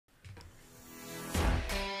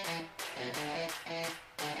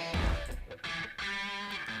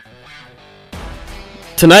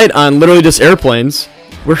tonight on Literally Just Airplanes,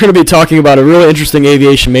 we're going to be talking about a really interesting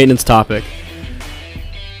aviation maintenance topic.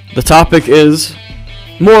 The topic is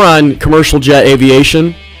more on commercial jet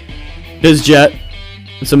aviation, biz jet,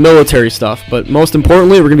 and some military stuff. But most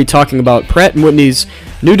importantly, we're going to be talking about Pratt & Whitney's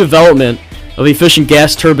new development of efficient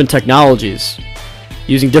gas turbine technologies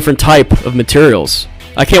using different type of materials.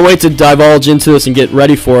 I can't wait to divulge into this and get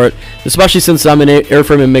ready for it, especially since I'm an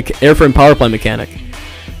airframe power plant mechanic.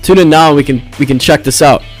 Tune in now and we can check this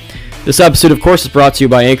out. This episode, of course, is brought to you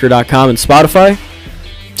by Anchor.com and Spotify.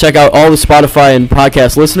 Check out all the Spotify and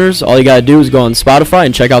podcast listeners. All you gotta do is go on Spotify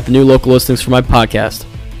and check out the new local listings for my podcast.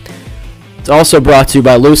 It's also brought to you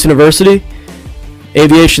by Lewis University,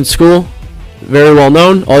 Aviation School, very well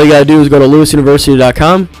known. All you gotta do is go to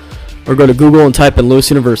lewisuniversity.com or go to Google and type in Lewis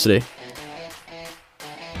University.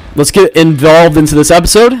 Let's get involved into this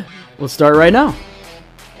episode. Let's start right now.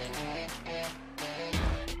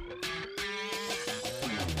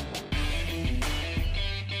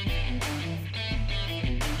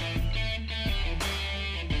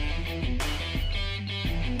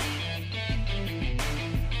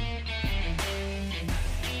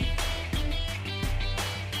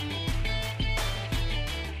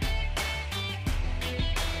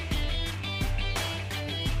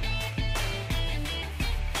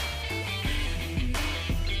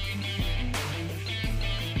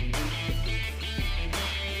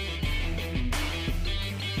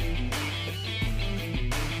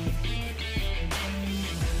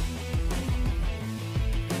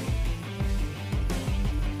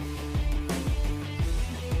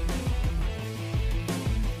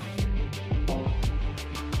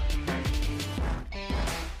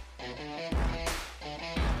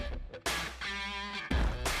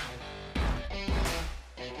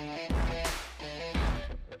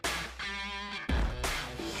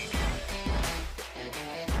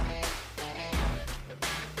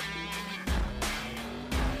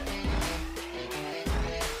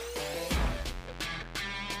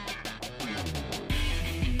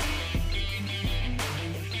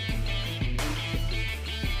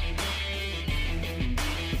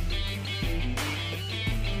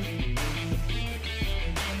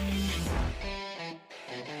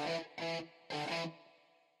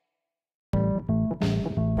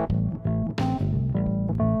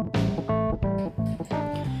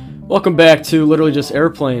 Welcome back to Literally Just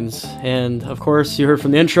Airplanes, and of course you heard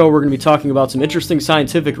from the intro, we're going to be talking about some interesting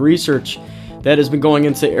scientific research that has been going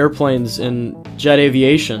into airplanes and jet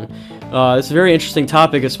aviation. It's a very interesting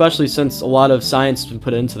topic, especially since a lot of science has been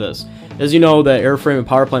put into this. As you know, the airframe and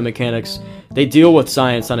power plant mechanics, they deal with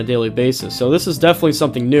science on a daily basis, so this is definitely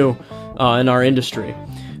something new in our industry.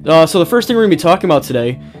 So the first thing we're going to be talking about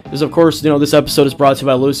today is, of course, this episode is brought to you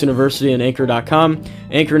by Lewis University and Anchor.com.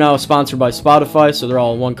 Anchor now is sponsored by Spotify, so they're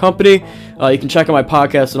all in one company. You can check out my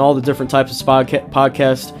podcast and all the different types of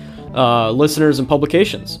podcast listeners and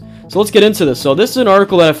publications. So let's get into this. So this is an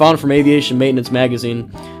article that I found from Aviation Maintenance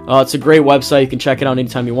Magazine. It's a great website. You can check it out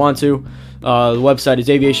anytime you want to. The website is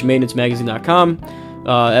aviationmaintenancemagazine.com,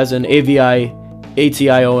 as in AVIATION,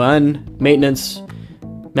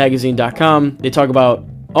 maintenancemagazine.com. They talk about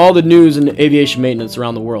all the news in aviation maintenance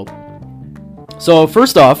around the world. So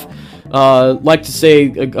first off, I'd like to say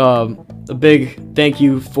a big thank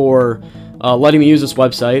you for letting me use this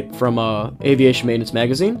website from Aviation Maintenance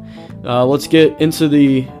Magazine. Let's get into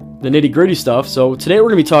the nitty-gritty stuff. So today we're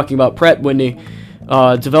going to be talking about Pratt & Whitney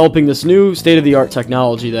developing this new state-of-the-art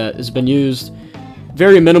technology that has been used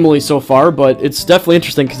very minimally so far, but it's definitely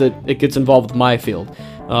interesting because it gets involved with my field.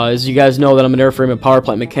 As you guys know, that I'm an airframe and power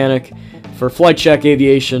plant mechanic for Flight Check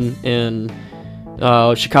Aviation in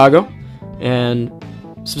Chicago, and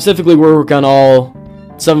specifically we work on all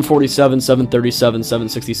 747, 737,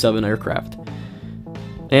 767 aircraft.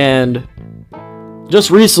 And just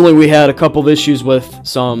recently we had a couple of issues with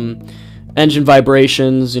some engine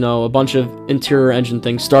vibrations, a bunch of interior engine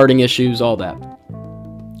things, starting issues, all that.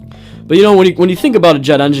 But when you think about a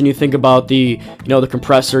jet engine, you think about the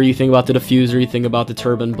compressor, you think about the diffuser, you think about the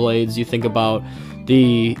turbine blades, you think about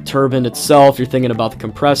the turbine itself, you're thinking about the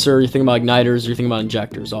compressor, you're thinking about igniters, you're thinking about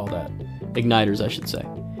injectors, all that. Igniters, I should say.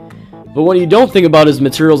 But what you don't think about is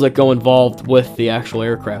materials that go involved with the actual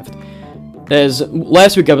aircraft. As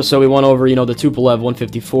last week's episode, we went over, the Tupolev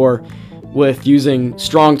 154 with using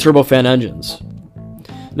strong turbofan engines.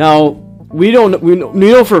 Now, we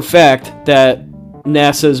know for a fact that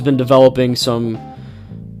NASA has been developing some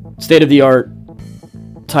state-of-the-art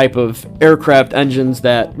type of aircraft engines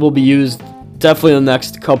that will be used definitely in the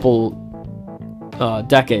next couple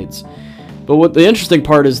decades. But what the interesting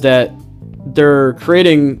part is that they're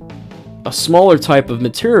creating a smaller type of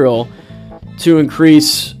material to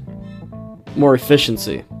increase more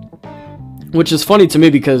efficiency, which is funny to me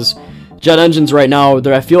because jet engines right now,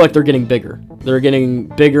 I feel like they're getting bigger. They're getting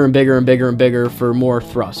bigger and bigger and bigger and bigger for more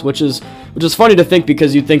thrust, which is funny to think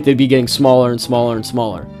because you'd think they'd be getting smaller and smaller and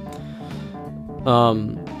smaller.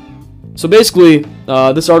 So basically,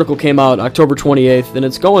 this article came out October 28th, and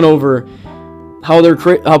it's going over how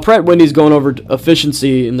Pratt & Whitney's going over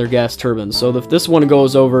efficiency in their gas turbines. So this one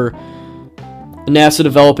goes over NASA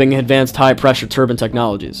developing advanced high-pressure turbine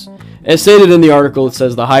technologies. As stated in the article, it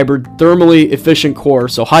says the hybrid thermally efficient core,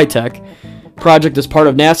 so high-tech, project is part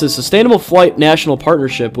of NASA's Sustainable Flight National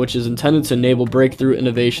Partnership, which is intended to enable breakthrough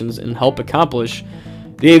innovations and help accomplish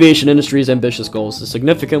the aviation industry's ambitious goals to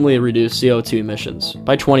significantly reduce CO2 emissions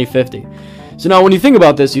by 2050. So now when you think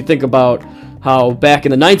about this, you think about how back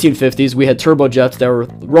in the 1950s we had turbojets that were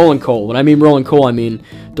rolling coal. When I mean rolling coal, I mean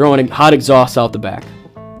throwing hot exhaust out the back.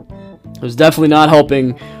 It was definitely not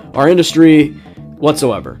helping our industry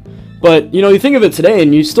whatsoever. But, you think of it today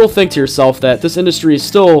and you still think to yourself that this industry is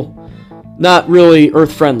still not really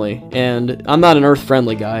earth-friendly, and I'm not an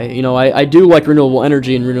earth-friendly guy. I do like renewable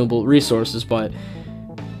energy and renewable resources, but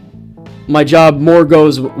my job more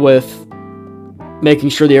goes with making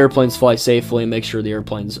sure the airplanes fly safely and make sure the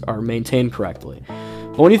airplanes are maintained correctly.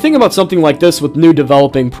 But when you think about something like this with new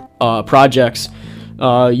developing projects,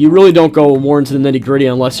 you really don't go more into the nitty-gritty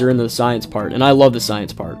unless you're into the science part, and I love the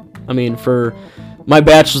science part. I mean, for my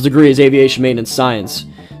bachelor's degree is aviation maintenance science.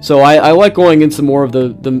 So I like going into more of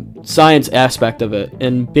the science aspect of it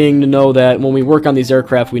and being to know that when we work on these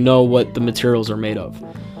aircraft, we know what the materials are made of.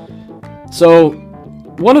 So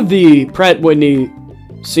one of the Pratt & Whitney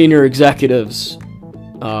senior executives,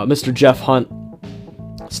 Mr. Jeff Hunt,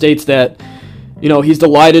 states that, he's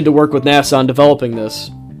delighted to work with NASA on developing this,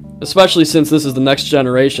 especially since this is the next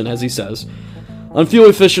generation, as he says, on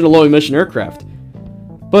fuel-efficient and low-emission aircraft.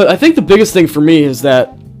 But I think the biggest thing for me is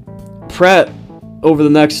that Pratt over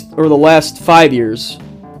the last 5 years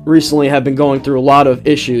recently have been going through a lot of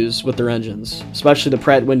issues with their engines, especially the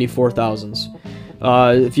Pratt & Whitney 4000s.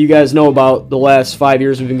 If you guys know about the last 5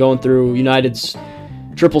 years, we've been going through United's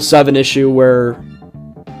 777 issue where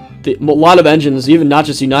a lot of engines, even not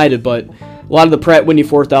just United, but a lot of the Pratt & Whitney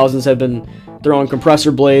 4000s have been throwing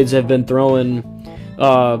compressor blades, have been throwing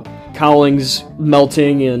cowlings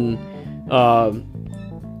melting, and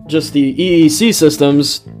just the EEC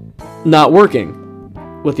systems not working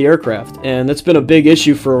with the aircraft. And that's been a big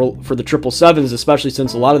issue for the 777s, especially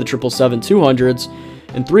since a lot of the 777-200s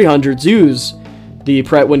and 300s use the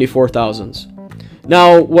Pratt & Whitney 4000s.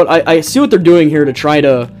 Now, what I see what they're doing here to try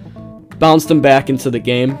to bounce them back into the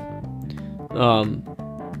game.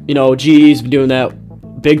 GE's been doing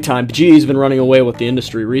that big time. GE's been running away with the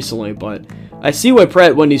industry recently, but I see why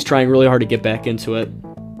Pratt & Whitney's trying really hard to get back into it.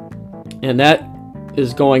 And that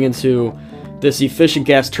is going into this efficient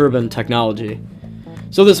gas turbine technology.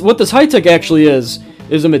 So what this high-tech actually is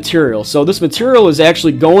a material. So this material is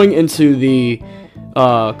actually going into the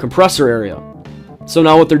compressor area. So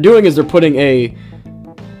now what they're doing is they're putting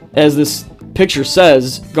as this picture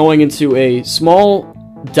says, going into a small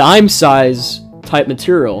dime size type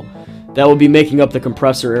material that will be making up the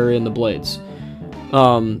compressor area in the blades.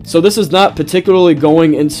 So this is not particularly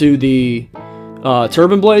going into the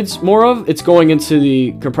turbine blades it's going into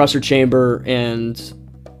the compressor chamber and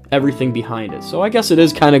everything behind it. So I guess it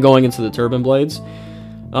is kind of going into the turbine blades.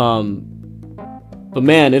 But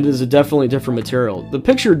man, it is a definitely different material. The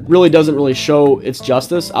picture really doesn't really show its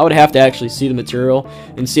justice. I would have to actually see the material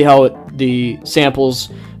and see how the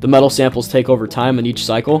metal samples take over time in each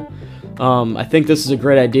cycle. I think this is a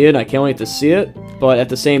great idea, and I can't wait to see it. But at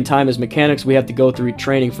the same time, as mechanics, we have to go through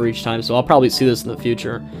training for each time, so I'll probably see this in the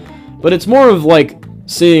future. But it's more of like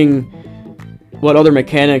seeing what other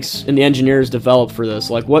mechanics and the engineers developed for this.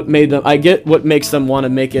 Like I get what makes them want to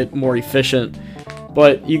make it more efficient,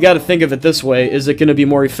 but you got to think of it this way: is it going to be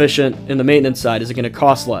more efficient in the maintenance side? Is it going to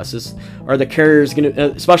cost less? Are the carriers going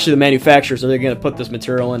to, especially the manufacturers, are they going to put this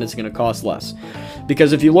material in? It's going to cost less?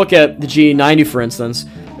 Because if you look at the GE90, for instance,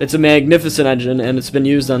 it's a magnificent engine, and it's been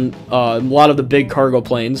used on a lot of the big cargo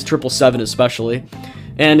planes, 777 especially,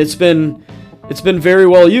 and it's been very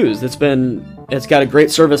well used. It's got a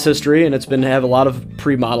great service history, and have a lot of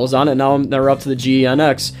pre-models on it. Now they're up to the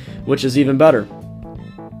GE9X, which is even better.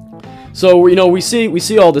 So we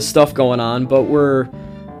see all this stuff going on, but we're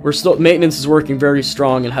still, maintenance is working very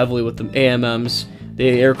strong and heavily with the AMMs, the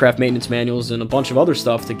aircraft maintenance manuals, and a bunch of other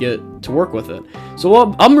stuff to get to work with it.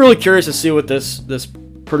 So I'm really curious to see what this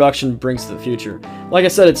production brings to the future. Like I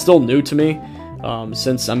said, it's still new to me,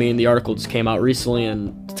 since the article just came out recently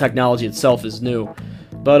and the technology itself is new.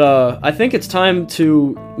 But I think it's time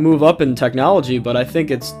to move up in technology, but I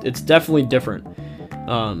think it's definitely different.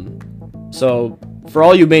 So for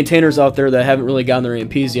all you maintainers out there that haven't really gotten their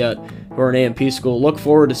AMPs yet, who are in AMP school, look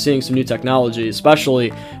forward to seeing some new technology,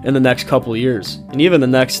 especially in the next couple of years, and even the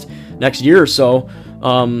next year or so,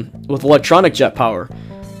 with electronic jet power.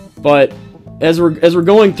 But as we're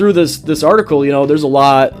going through this article, you know, there's a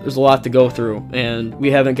lot to go through, and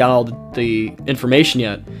we haven't got all the information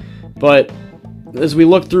yet. But as we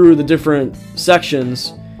look through the different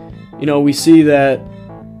sections, you know, we see that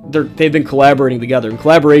they've been collaborating together, and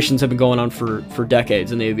collaborations have been going on for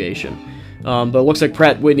decades in aviation. But it looks like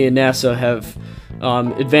Pratt & Whitney and NASA have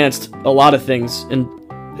advanced a lot of things, and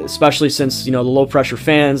especially since, you know, the low pressure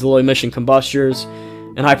fans, the low emission combustors,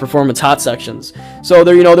 and high performance hot sections. So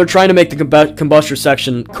they're trying to make the combustor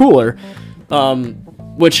section cooler,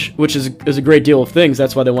 which is a great deal of things.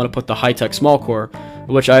 That's why they want to put the high tech small core,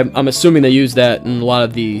 which I'm assuming they use that in a lot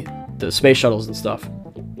of the space shuttles and stuff.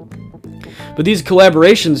 But these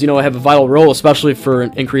collaborations, you know, have a vital role, especially for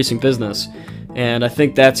increasing business. And I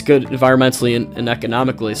think that's good environmentally and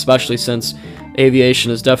economically, especially since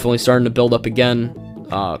aviation is definitely starting to build up again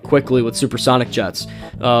quickly with supersonic jets.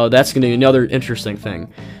 That's going to be another interesting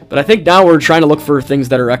thing. But I think now we're trying to look for things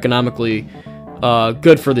that are economically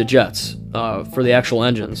good for the jets, for the actual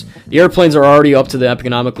engines. The airplanes are already up to the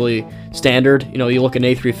economically standard. You know, you look at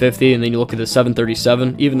an A350 and then you look at the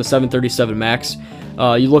 737, even the 737 MAX.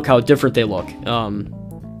 You look how different they look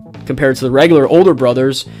compared to the regular older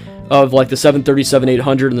brothers of like the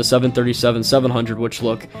 737-800 and the 737-700, which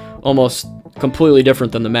look almost completely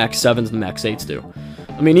different than the MAX 7s and the MAX 8s do.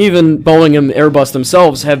 I mean, even Boeing and Airbus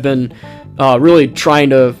themselves have been really trying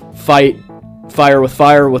to fight fire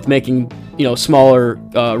with making, you know, smaller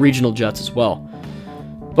regional jets as well.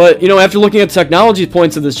 But, you know, after looking at the technology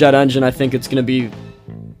points of this jet engine, I think it's going to be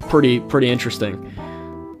pretty interesting.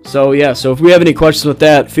 So yeah, so if we have any questions with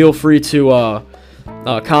that, feel free to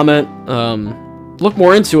comment. Look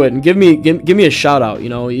more into it and give me a shout out. You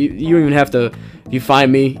know, you even have to, if you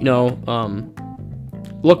find me, you know,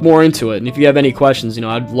 look more into it. And if you have any questions, you know,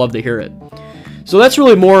 I'd love to hear it. So that's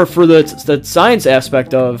really more for the science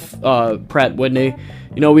aspect of Pratt & Whitney.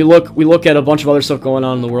 You know, we look at a bunch of other stuff going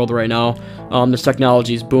on in the world right now. There's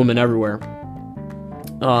technologies booming everywhere.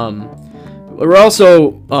 We're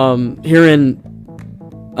also hearing,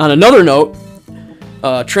 on another note,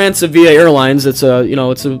 Transavia Airlines. It's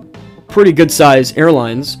a pretty good size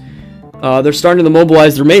airlines. They're starting to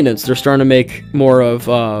mobilize their maintenance. They're starting to make more of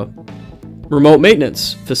remote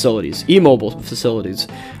maintenance facilities, e-mobile facilities.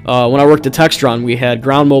 When I worked at Textron, we had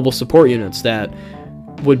ground mobile support units that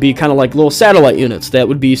would be kind of like little satellite units that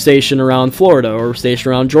would be stationed around Florida or stationed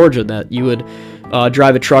around Georgia, that you would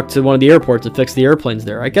drive a truck to one of the airports and fix the airplanes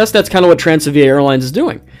there. I guess that's kind of what Transavia Airlines is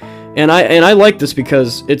doing. And I like this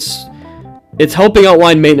because it's helping out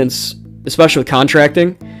line maintenance, especially with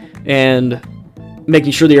contracting, and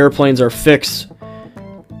making sure the airplanes are fixed.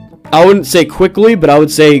 I wouldn't say quickly, but I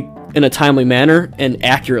would say in a timely manner and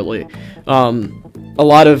accurately. A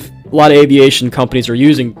lot of aviation companies are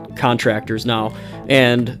using contractors now,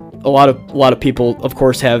 and a lot of people, of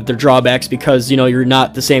course, have their drawbacks because, you know, you're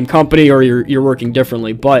not the same company or you're working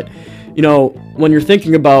differently. But, you know, when you're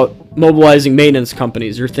thinking about mobilizing maintenance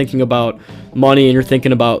companies, you're thinking about money and you're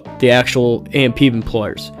thinking about the actual AMP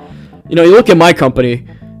employers. You know, you look at my company,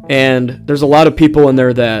 and there's a lot of people in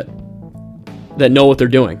there that know what they're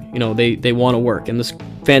doing. You know, they want to work in this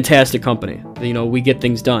fantastic company. You know, we get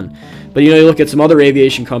things done. But, you know, you look at some other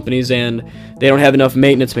aviation companies and they don't have enough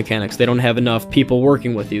maintenance mechanics. They don't have enough people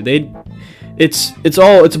working with you. It's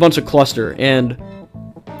a bunch of cluster. And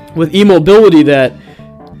with e-mobility that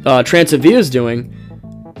Transavia is doing,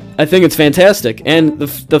 I think it's fantastic. And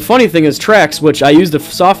the funny thing is Trax, which I use the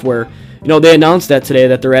software, you know, they announced that today,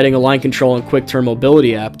 that they're adding a line control and quick turn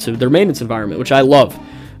mobility app to their maintenance environment, which I love.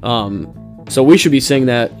 So we should be seeing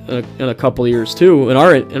that in a couple of years too in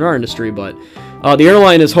our industry. But the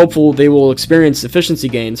airline is hopeful they will experience efficiency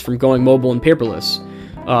gains from going mobile and paperless.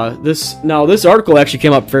 This article actually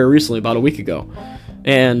came up very recently, about a week ago,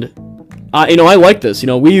 and I like this. You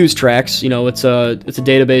know, we use Trax. You know, it's a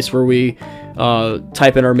database where we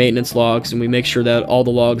type in our maintenance logs and we make sure that all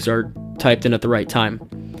the logs are typed in at the right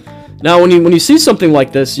time. Now, when you see something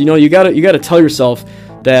like this, you know, you gotta tell yourself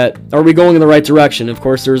that, are we going in the right direction? Of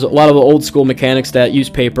course, there's a lot of old school mechanics that use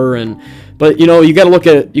paper, but you know, you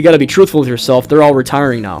gotta be truthful with yourself. They're all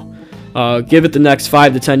retiring now. Give it the next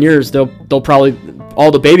 5 to 10 years, they'll probably,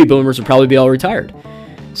 all the baby boomers will probably be all retired.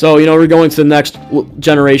 So, you know, we're going to the next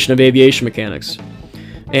generation of aviation mechanics,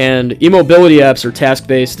 and e-mobility apps are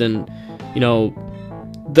task-based, and you know,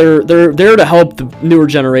 they're there to help the newer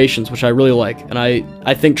generations, which I really like, and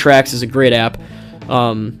I think Trax is a great app.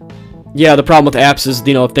 Yeah, the problem with apps is,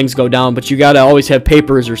 you know, if things go down, but you gotta always have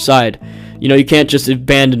paper as your side. You can't just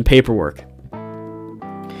abandon paperwork.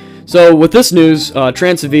 So with this news,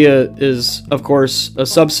 Transavia is, of course, a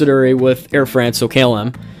subsidiary with Air France, so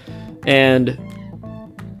KLM, and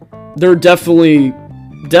they're definitely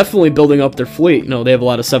building up their fleet. They have a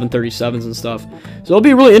lot of 737s and stuff. So it'll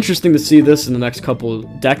be really interesting to see this in the next couple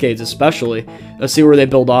of decades, especially, see where they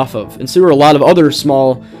build off of, and see where a lot of other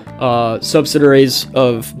small subsidiaries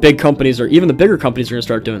of big companies, or even the bigger companies, are going to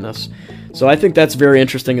start doing this. So I think that's very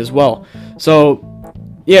interesting as well. So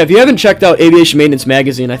yeah, if you haven't checked out Aviation Maintenance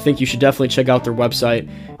Magazine, I think you should definitely check out their website,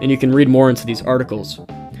 and you can read more into these articles.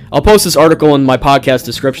 I'll post this article in my podcast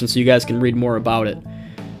description so you guys can read more about it.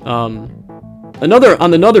 On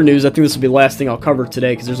another news, I think this will be the last thing I'll cover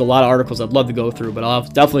today, because there's a lot of articles I'd love to go through, but I'll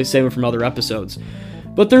definitely save them from other episodes.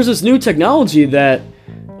 But there's this new technology that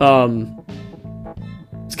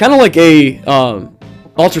it's kind of like a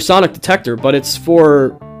ultrasonic detector, but it's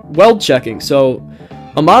for weld checking. So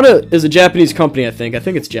Amada is a Japanese company, I think. I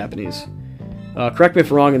think it's Japanese. Correct me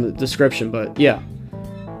if I'm wrong in the description, but yeah.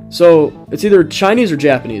 So it's either Chinese or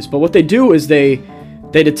Japanese, but what they do is they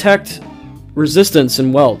detect resistance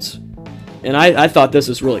in welds. And I thought this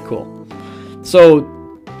is really cool. So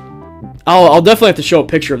I'll definitely have to show a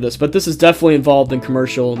picture of this, but this is definitely involved in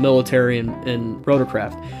commercial, military, and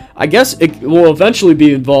rotorcraft. I guess it will eventually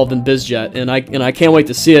be involved in bizjet, and I can't wait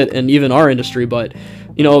to see it in even our industry, but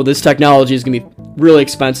this technology is going to be really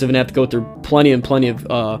expensive and have to go through plenty of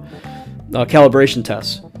calibration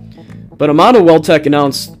tests. But Amada Weldtech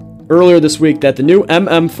announced earlier this week that the new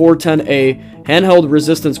MM410A handheld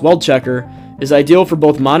resistance weld checker is ideal for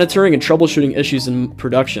both monitoring and troubleshooting issues in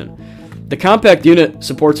production. The compact unit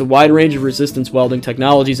supports a wide range of resistance welding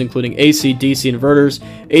technologies, including AC, DC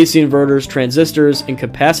inverters, transistors, and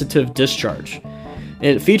capacitive discharge. And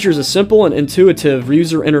it features a simple and intuitive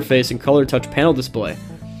user interface and color touch panel display.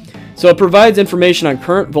 So it provides information on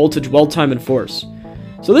current voltage, weld time, and force.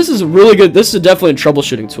 So this is really good. This is definitely a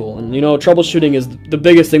troubleshooting tool. And troubleshooting is the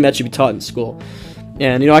biggest thing that should be taught in school.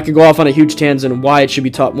 And I could go off on a huge tangent on why it should be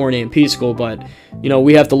taught more in A&P school, but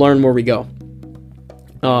we have to learn where we go.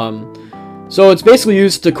 So it's basically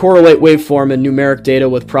used to correlate waveform and numeric data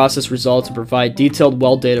with process results and provide detailed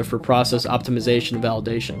weld data for process optimization and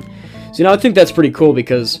validation. So I think that's pretty cool,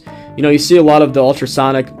 because you see a lot of the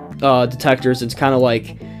ultrasonic detectors. It's kind of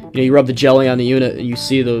like you rub the jelly on the unit and you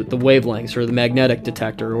see the wavelengths, or the magnetic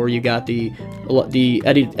detector, or you got the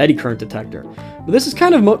eddy current detector. But this is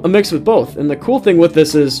kind of a mix with both. And the cool thing with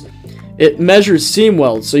this is it measures seam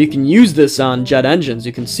welds, so you can use this on jet engines.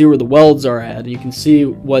 You can see where the welds are at, and you can see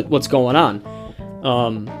what's going on.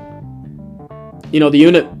 The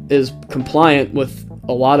unit is compliant with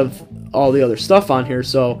a lot of all the other stuff on here.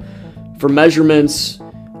 So for measurements,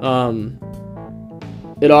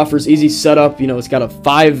 it offers easy setup. It's got a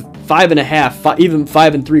 5.5, even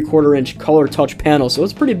 5 3/4 inch color touch panel, so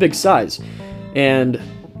it's a pretty big size. And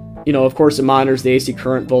of course, it monitors the AC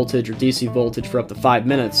current voltage or DC voltage for up to 5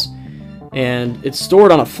 minutes. And it's stored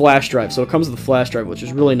on a flash drive, so it comes with a flash drive, which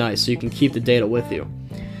is really nice, so you can keep the data with you.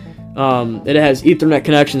 It has Ethernet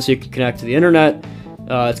connection, so you can connect to the internet.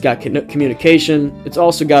 It's got communication. It's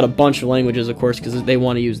also got a bunch of languages, of course, because they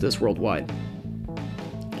want to use this worldwide.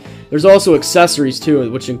 There's also accessories too,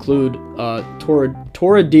 which include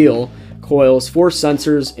toroidal coils, force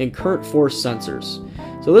sensors, and current force sensors.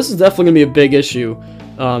 So this is definitely going to be a big issue,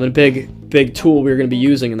 and a big tool we're going to be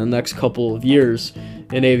using in the next couple of years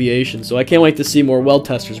in aviation. So I can't wait to see more weld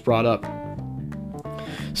testers brought up.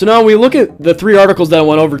 So now we look at the 3 articles that I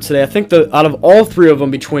went over today. I think out of all 3 of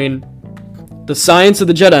them, between the science of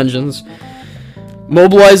the jet engines,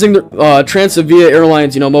 mobilizing the Transavia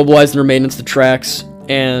Airlines, mobilizing their maintenance to tracks,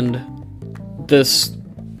 and this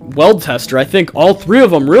weld tester, I think all 3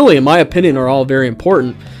 of them, really, in my opinion, are all very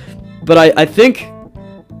important. But I think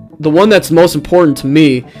the one that's most important to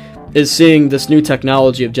me is seeing this new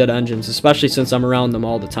technology of jet engines, especially since I'm around them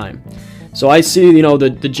all the time. So I see,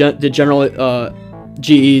 the General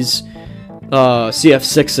GE's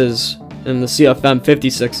CF6s and the CFM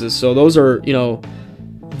 56s. So those are,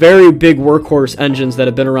 very big workhorse engines that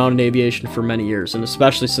have been around in aviation for many years, and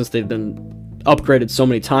especially since they've been upgraded so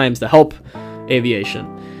many times to help aviation.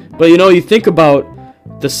 But you think about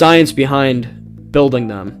the science behind building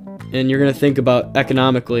them, and you're going to think about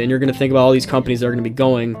economically, and you're going to think about all these companies that are going to be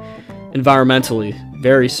going environmentally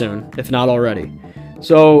very soon, if not already.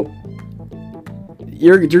 So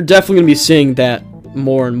you're definitely going to be seeing that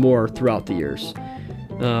more and more throughout the years.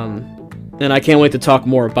 And I can't wait to talk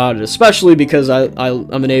more about it, especially because I'm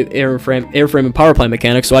an airframe and power plant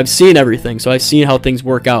mechanic, so I've seen everything, so I've seen how things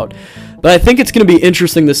work out. But I think it's going to be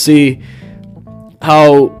interesting to see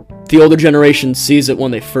how the older generation sees it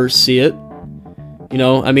when they first see it.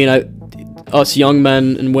 us young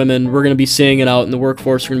men and women, we're going to be seeing it out in the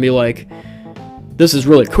workforce. We're going to be like, this is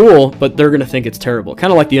really cool, but they're going to think it's terrible.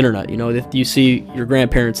 Kind of like the internet, you know, if you see your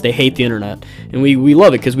grandparents, they hate the internet, and we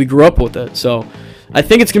love it because we grew up with it. So I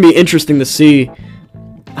think it's going to be interesting to see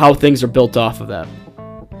how things are built off of that.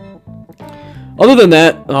 Other than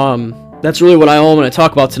that, that's really what I want to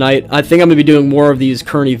talk about tonight. I think I'm going to be doing more of these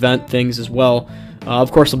current event things as well.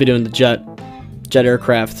 Of course, I'll be doing the jet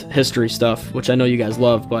aircraft history stuff, which I know you guys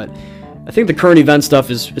love, but I think the current event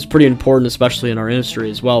stuff is pretty important, especially in our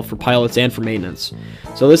industry as well, for pilots and for maintenance.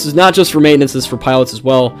 So this is not just for maintenance, this is for pilots as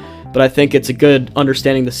well, but I think it's a good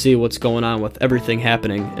understanding to see what's going on with everything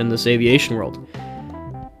happening in this aviation world.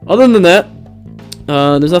 Other than that,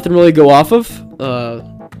 there's nothing really to go off of.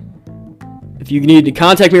 If you need to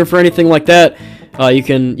contact me for anything like that, you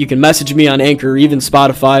can message me on Anchor or even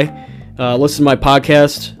Spotify. Listen to my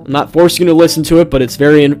podcast. I'm not forcing you to listen to it, but it's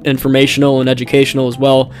very informational and educational as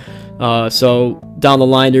well. So down the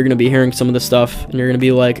line, you're going to be hearing some of this stuff, and you're going to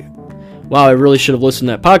be like, wow, I really should have listened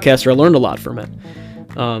to that podcast, or I learned a lot from it.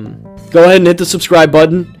 Go ahead and hit the subscribe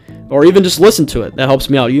button, or even just listen to it. That helps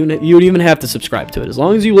me out. You don't even have to subscribe to it. As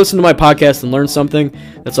long as you listen to my podcast and learn something,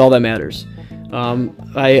 that's all that matters.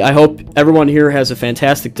 I hope everyone here has a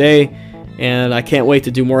fantastic day, and I can't wait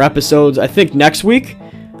to do more episodes. I think next week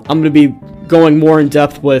I'm going to be going more in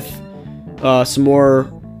depth with some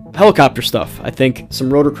more helicopter stuff. I think some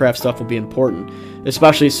rotorcraft stuff will be important,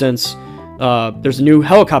 especially since there's a new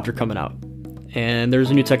helicopter coming out, and there's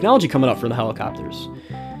a new technology coming out for the helicopters.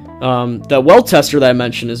 That well tester that I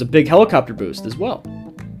mentioned is a big helicopter boost as well.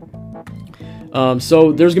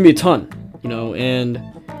 So there's going to be a ton, you know, and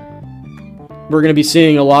we're going to be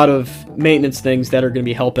seeing a lot of maintenance things that are going to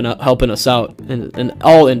be helping us out in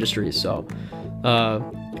all industries. So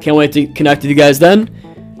I can't wait to connect with you guys then.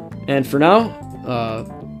 And for now,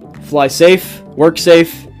 fly safe, work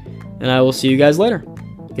safe, and I will see you guys later.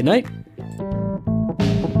 Good night.